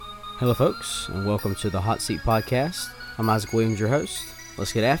Hello, folks, and welcome to the Hot Seat Podcast. I'm Isaac Williams, your host.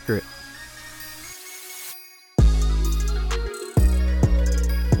 Let's get after it.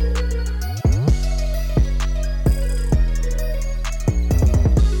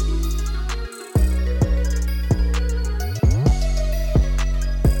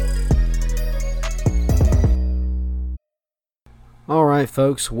 All right,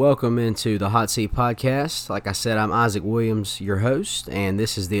 folks, welcome into the Hot Seat Podcast. Like I said, I'm Isaac Williams, your host, and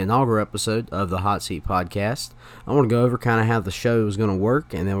this is the inaugural episode of the Hot Seat Podcast. I want to go over kind of how the show is going to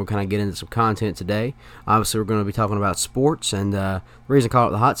work, and then we'll kind of get into some content today. Obviously, we're going to be talking about sports, and the reason I call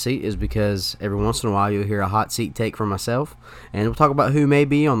it the Hot Seat is because every once in a while you'll hear a hot seat take from myself, and we'll talk about who may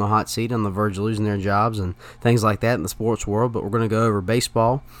be on the hot seat on the verge of losing their jobs and things like that in the sports world. But we're going to go over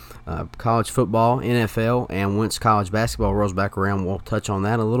baseball, college football, NFL, and once college basketball rolls back around, we'll touch on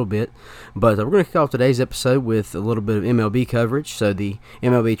that a little bit. But we're going to kick off today's episode with a little bit of MLB coverage. So the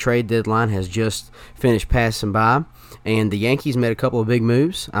MLB trade deadline has just finished passing by, and the Yankees made a couple of big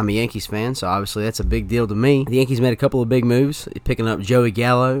moves. I'm a Yankees fan, so obviously that's a big deal to me. The Yankees made a couple of big moves, picking up Joey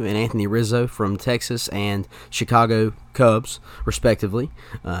Gallo and Anthony Rizzo from Texas and Chicago Cubs, respectively.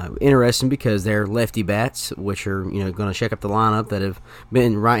 Interesting because they're lefty bats, which are going to shake up the lineup that have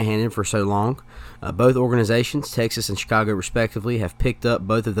been right-handed for so long. Both organizations, Texas and Chicago respectively, have picked up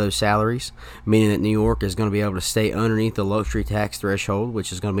both of those salaries, meaning that New York is going to be able to stay underneath the luxury tax threshold,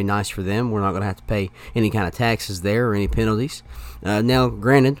 which is going to be nice for them. We're not going to have to pay any kind of taxes there or any penalties. Now,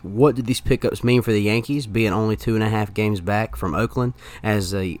 granted, what did these pickups mean for the Yankees, being only 2.5 games back from Oakland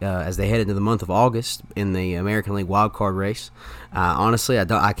as they head into the month of August in the American League wild card race? Honestly,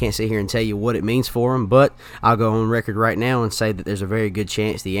 I can't sit here and tell you what it means for them, but I'll go on record right now and say that there's a very good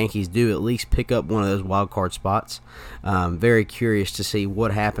chance the Yankees do at least pick up one of those wild card spots. Very curious to see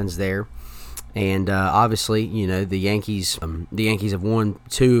what happens there. And obviously, the Yankees have won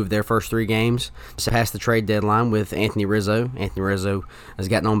 2 of their first 3 games, past the trade deadline with Anthony Rizzo. Anthony Rizzo has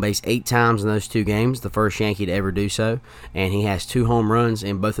gotten on base 8 times in those 2 games, the first Yankee to ever do so, and he has 2 home runs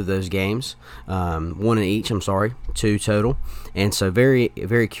in both of those games, 1 in each. 2 total. And so very,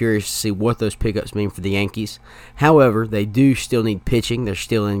 very curious to see what those pickups mean for the Yankees. However, they do still need pitching. They're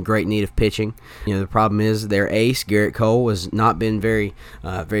still in great need of pitching. The problem is their ace, Garrett Cole, has not been very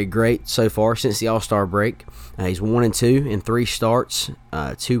great so far since the All-Star break. He's 1-2 in 3 starts,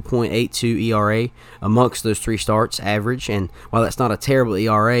 2.82 ERA amongst those 3 starts average. And while that's not a terrible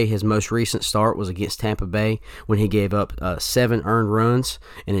ERA, his most recent start was against Tampa Bay when he gave up 7 earned runs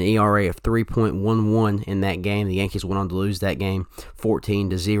and an ERA of 3.11 in that game. The Yankees went on to lose that game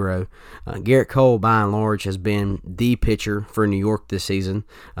 14-0. Garrett Cole, by and large, has been the pitcher for New York this season.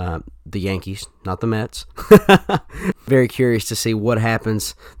 The Yankees, not the Mets. Very curious to see what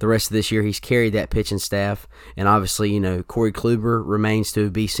happens the rest of this year. He's carried that pitching staff, and obviously, Corey Kluber remains to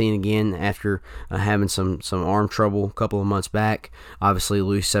be seen again after having some arm trouble a couple of months back. Obviously,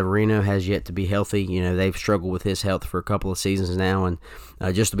 Luis Severino has yet to be healthy. They've struggled with his health for a couple of seasons now, and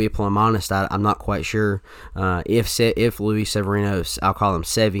just to be plumb honest, I'm not quite sure if Luis Severino, I'll call him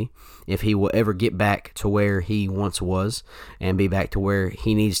Sevy, if he will ever get back to where he once was and be back to where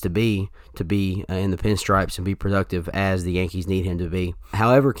he needs to be in the pinstripes and be productive as the Yankees need him to be.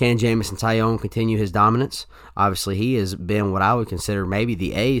 However, can Jameson Taillon continue his dominance? Obviously, he has been what I would consider maybe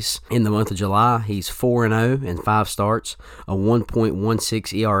the ace in the month of July. He's 4-0 in 5 starts, a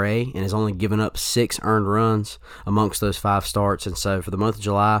 1.16 ERA, and has only given up 6 earned runs amongst those 5 starts. And so for the month of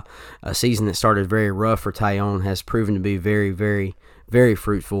July, a season that started very rough for Taillon has proven to be very, very, very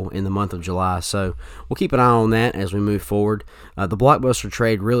fruitful in the month of July. So we'll keep an eye on that as we move forward. The blockbuster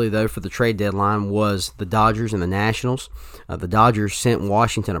trade really, though, for the trade deadline was the Dodgers and the Nationals. The Dodgers sent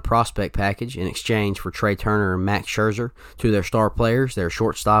Washington a prospect package in exchange for Trey Turner and Max Scherzer, 2 of their star players, their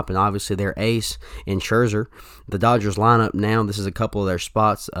shortstop, and obviously their ace in Scherzer. The Dodgers lineup now, this is a couple of their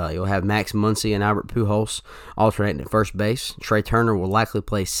spots. You'll have Max Muncy and Albert Pujols alternating at first base. Trey Turner will likely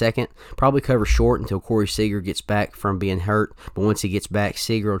play second, probably cover short until Corey Seager gets back from being hurt, but once he gets back,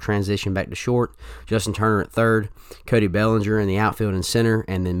 Seager will transition back to short. Justin Turner at third, Cody Bellinger in the outfield and center,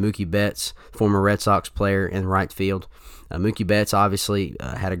 and then Mookie Betts, former Red Sox player, in right field. Mookie Betts obviously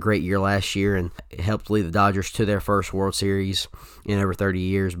had a great year last year and helped lead the Dodgers to their first World Series in over 30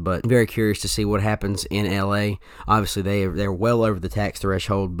 years, but very curious to see what happens in LA. Obviously, they're well over the tax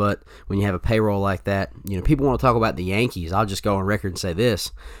threshold, but when you have a payroll like that, people want to talk about the Yankees. I'll just go on record and say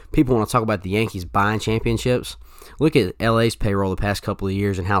this. People want to talk about the Yankees buying championships. Look at LA's payroll the past couple of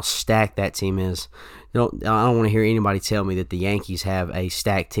years and how stacked that team is. I don't want to hear anybody tell me that the Yankees have a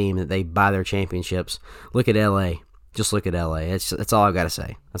stacked team, that they buy their championships. Look at LA. just look at LA. That's all I got to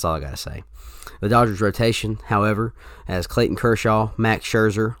say. That's all I got to say. The Dodgers rotation, however, has Clayton Kershaw, Max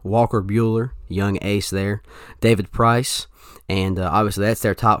Scherzer, Walker Buehler, young ace there, David Price, and obviously that's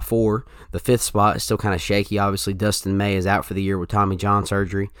their top four. The fifth spot is still kind of shaky. Obviously, Dustin May is out for the year with Tommy John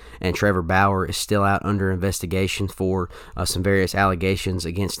surgery, and Trevor Bauer is still out under investigation for some various allegations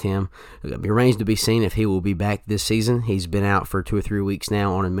against him. It remains to be seen if he will be back this season. He's been out for 2 or 3 weeks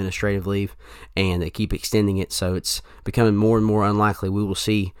now on administrative leave, and they keep extending it, so it's becoming more and more unlikely we will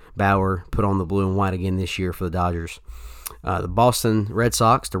see Bauer put on the blue and white again this year for the Dodgers. The Boston Red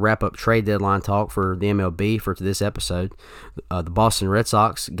Sox, to wrap up trade deadline talk for the MLB for this episode, the Boston Red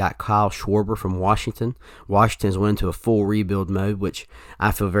Sox got Kyle Schwarber from Washington. Washington's went into a full rebuild mode, which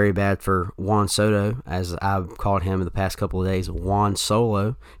I feel very bad for Juan Soto, as I've called him in the past couple of days, Juan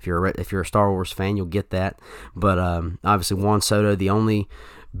Solo. If you're a Star Wars fan, you'll get that. But obviously Juan Soto, the only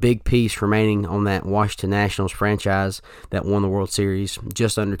big piece remaining on that Washington Nationals franchise that won the World Series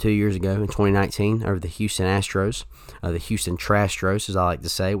just under 2 years ago in 2019 over the Houston Astros, the Houston Trastros, as I like to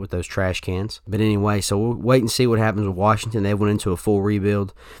say, with those trash cans. But anyway, so we'll wait and see what happens with Washington. They went into a full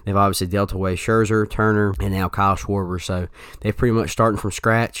rebuild. They've obviously dealt away Scherzer, Turner, and now Kyle Schwarber. So they're pretty much starting from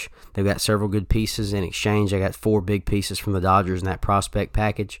scratch. They've got several good pieces in exchange. They got 4 big pieces from the Dodgers in that prospect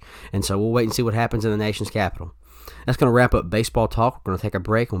package. And so we'll wait and see what happens in the nation's capital. That's going to wrap up baseball talk. We're going to take a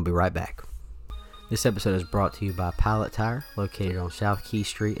break and we'll be right back. This episode is brought to you by Pilot Tire, located on South Key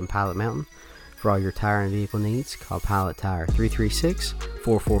Street in Pilot Mountain. For all your tire and vehicle needs, call Pilot Tire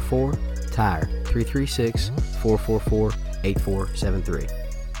 336-444-TIRE, 336-444-8473.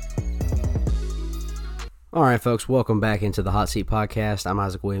 All right, folks, welcome back into the Hot Seat Podcast. I'm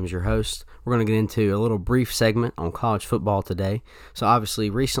Isaac Williams, your host. We're going to get into a little brief segment on college football today. So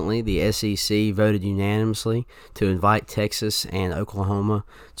obviously, recently, the SEC voted unanimously to invite Texas and Oklahoma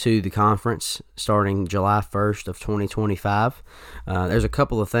to the conference starting July 1st of 2025. There's a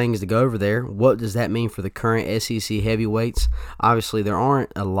couple of things to go over there. What does that mean for the current SEC heavyweights? Obviously, there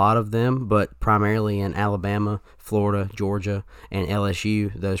aren't a lot of them, but primarily in Alabama, Florida, Georgia, and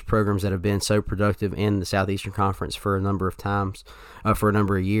LSU, those programs that have been so productive in the Southeastern Conference for a number of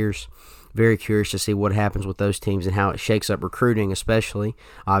years. Very curious to see what happens with those teams and how it shakes up recruiting, especially.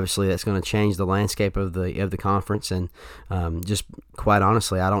 Obviously, that's going to change the landscape of the conference, and just quite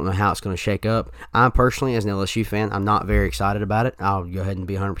honestly, I don't know how it's going to shake up. I personally, as an LSU fan, I'm not very excited about it. I'll go ahead and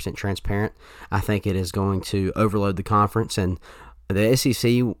be 100% transparent. I think it is going to overload the conference, and the SEC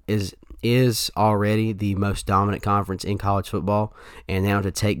is already the most dominant conference in college football, and now to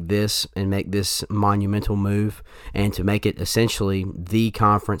take this and make this monumental move and to make it essentially the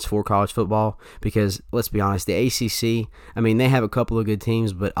conference for college football, because let's be honest, the ACC, I mean, they have a couple of good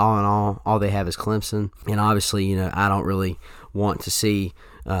teams, but all in all they have is Clemson, and obviously, I don't really want to see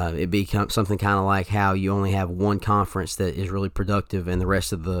it become something kind of like how you only have one conference that is really productive, and the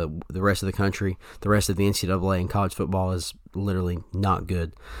rest of the country, the rest of the NCAA and college football is literally not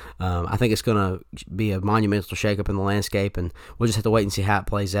good. I think it's going to be a monumental shakeup in the landscape, and we'll just have to wait and see how it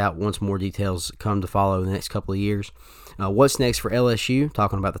plays out once more details come to follow in the next couple of years. What's next for LSU?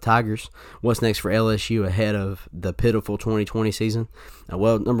 Talking about the Tigers. What's next for LSU ahead of the pitiful 2020 season?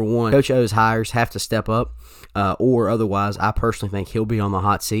 Well, number one, Coach O's hires have to step up, or otherwise, I personally think he'll be on the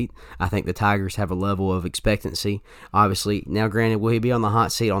hot seat. I think the Tigers have a level of expectancy. Obviously, now granted, will he be on the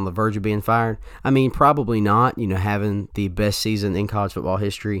hot seat on the verge of being fired? I mean, probably not, having the best season in college football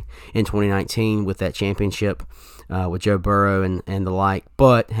history in 2019 with that championship with Joe Burrow and the like.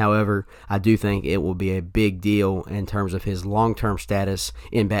 But, however, I do think it will be a big deal in terms of his long-term status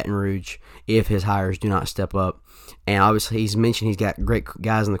in Baton Rouge if his hires do not step up. And obviously, he's mentioned he's got great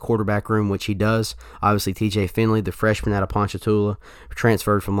guys in the quarterback room, which he does. Obviously, TJ Finley, the freshman out of Ponchatoula,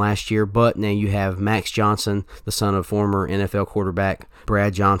 transferred from last year. But now you have Max Johnson, the son of former NFL quarterback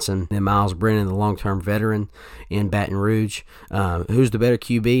Brad Johnson, and Miles Brennan, the long-term veteran in Baton Rouge. Who's the better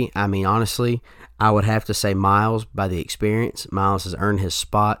QB? I mean, honestly, I would have to say Miles by the experience. Miles has earned his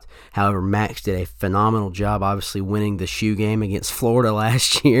spot. However, Max did a phenomenal job, obviously winning the shoe game against Florida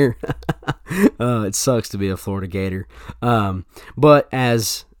last year. It sucks to be a Florida Gator. But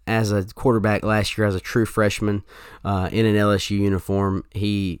as a quarterback last year, as a true freshman in an LSU uniform,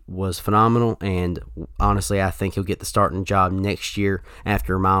 he was phenomenal. And honestly, I think he'll get the starting job next year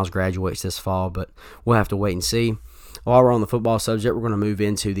after Miles graduates this fall. But we'll have to wait and see. While we're on the football subject, we're going to move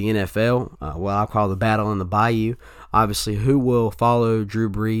into the NFL, what I call the battle in the Bayou. Obviously, who will follow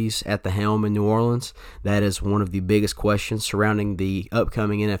Drew Brees at the helm in New Orleans? That is one of the biggest questions surrounding the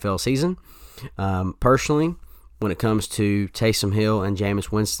upcoming NFL season. Personally, when it comes to Taysom Hill and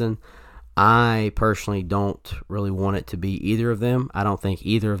Jameis Winston, I personally don't really want it to be either of them. I don't think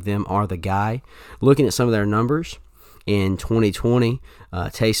either of them are the guy. Looking at some of their numbers, In 2020,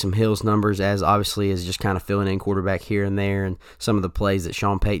 Taysom Hill's numbers, as obviously is just kind of filling in quarterback here and there, and some of the plays that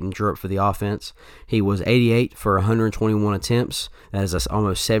Sean Payton drew up for the offense. He was 88 for 121 attempts. That is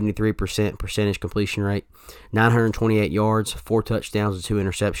almost 73% percentage completion rate. 928 yards, 4 touchdowns, and 2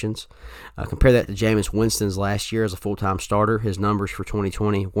 interceptions. Compare that to Jameis Winston's last year as a full-time starter. His numbers for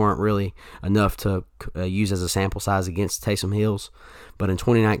 2020 weren't really enough to use as a sample size against Taysom Hill's. But in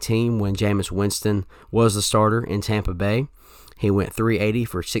 2019, when Jameis Winston was the starter in Tampa Bay, he went 380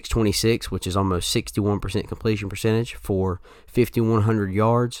 for 626, which is almost 61% completion percentage for 5,100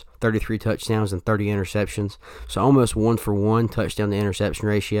 yards, 33 touchdowns, and 30 interceptions. So almost 1-for-1 touchdown to interception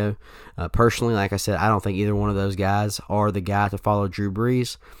ratio. Personally, like I said, I don't think either one of those guys are the guy to follow Drew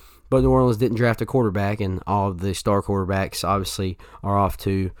Brees. But New Orleans didn't draft a quarterback, and all of the star quarterbacks obviously are off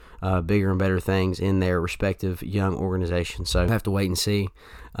to bigger and better things in their respective young organizations. So we'll have to wait and see.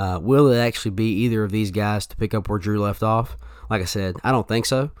 Will it actually be either of these guys to pick up where Drew left off? Like I said, I don't think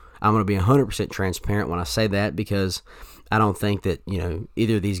so. I'm going to be 100% transparent when I say that, because I don't think that,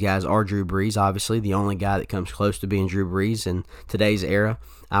 either of these guys are Drew Brees. Obviously, the only guy that comes close to being Drew Brees in today's era,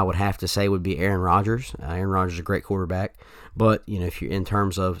 I would have to say, would be Aaron Rodgers. Aaron Rodgers is a great quarterback. But, if you're in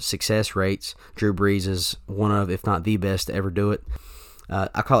terms of success rates, Drew Brees is one of, if not the best to ever do it.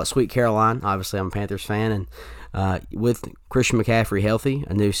 I call it Sweet Caroline. Obviously, I'm a Panthers fan, and with Christian McCaffrey healthy,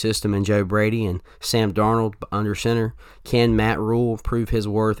 a new system in Joe Brady, and Sam Darnold under center, can Matt Rule prove his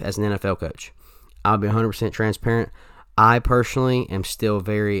worth as an NFL coach? I'll be 100% transparent. I personally am still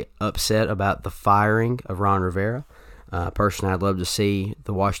very upset about the firing of Ron Rivera. Personally, I'd love to see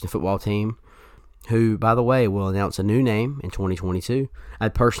the Washington football team, who, by the way, will announce a new name in 2022.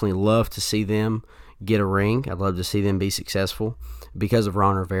 I'd personally love to see them get a ring. I'd love to see them be successful because of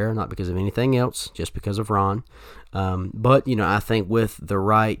Ron Rivera, not because of anything else, just because of Ron. But, I think with the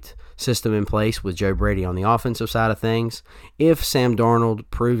right system in place with Joe Brady on the offensive side of things, if Sam Darnold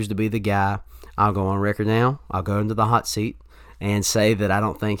proves to be the guy, I'll go on record now. I'll go into the hot seat and say that I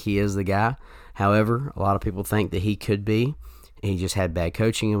don't think he is the guy. However, a lot of people think that he could be. He just had bad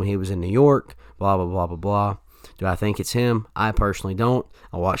coaching when he was in New York, blah, blah, blah, blah, blah. Do I think it's him? I personally don't.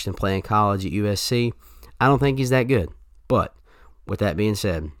 I watched him play in college at USC. I don't think he's that good. But with that being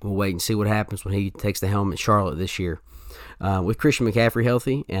said, we'll wait and see what happens when he takes the helm at Charlotte this year. With Christian McCaffrey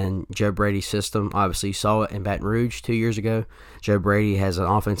healthy and Joe Brady's system, obviously you saw it in Baton Rouge 2 years ago. Joe Brady has an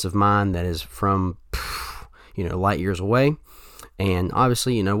offensive mind that is from, light years away. And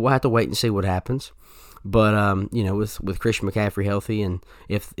obviously, we'll have to wait and see what happens. But, with Christian McCaffrey healthy, and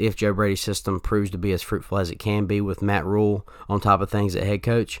if Joe Brady's system proves to be as fruitful as it can be with Matt Rule on top of things at head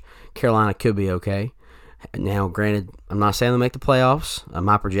coach, Carolina could be okay. Now, granted, I'm not saying they'll make the playoffs.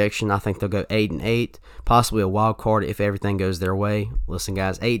 My projection, I think they'll go 8-8, possibly a wild card if everything goes their way. Listen,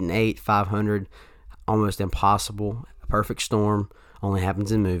 guys, 8-8, 500, almost impossible. A perfect storm only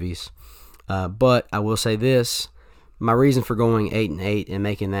happens in movies. But I will say this. My reason for going 8-8 and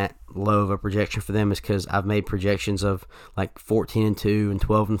making that low of a projection for them is because I've made projections of like 14-2 and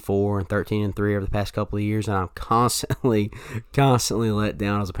 12-4 and 13-3 over the past couple of years, and I'm constantly let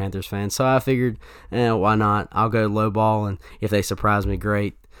down as a Panthers fan. So I figured, why not? I'll go low ball, and if they surprise me,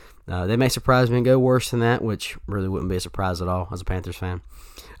 great. They may surprise me and go worse than that, which really wouldn't be a surprise at all as a Panthers fan.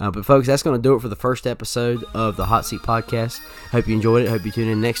 But folks, that's going to do it for the first episode of the Hot Seat Podcast. Hope you enjoyed it. Hope you tune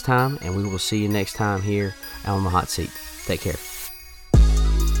in next time, and we will see you next time here on the Hot Seat. Take care.